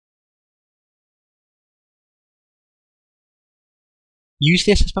Use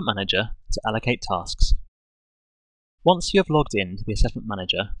the Assessment Manager to allocate tasks. Once you have logged in to the Assessment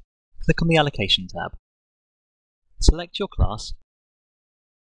Manager, click on the Allocation tab. Select your class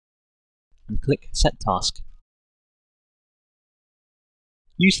and click Set Task.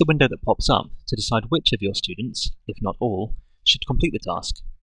 Use the window that pops up to decide which of your students, if not all, should complete the task,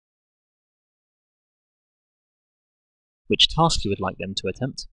 which task you would like them to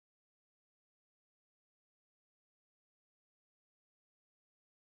attempt,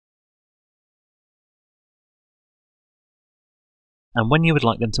 and when you would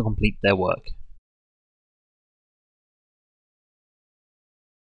like them to complete their work.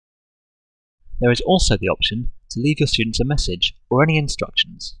 There is also the option to leave your students a message or any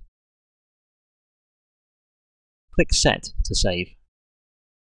instructions. Click Set to save.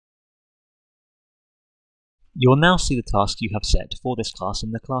 You will now see the task you have set for this class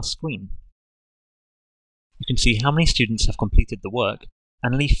in the class screen. You can see how many students have completed the work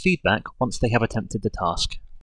and leave feedback once they have attempted the task.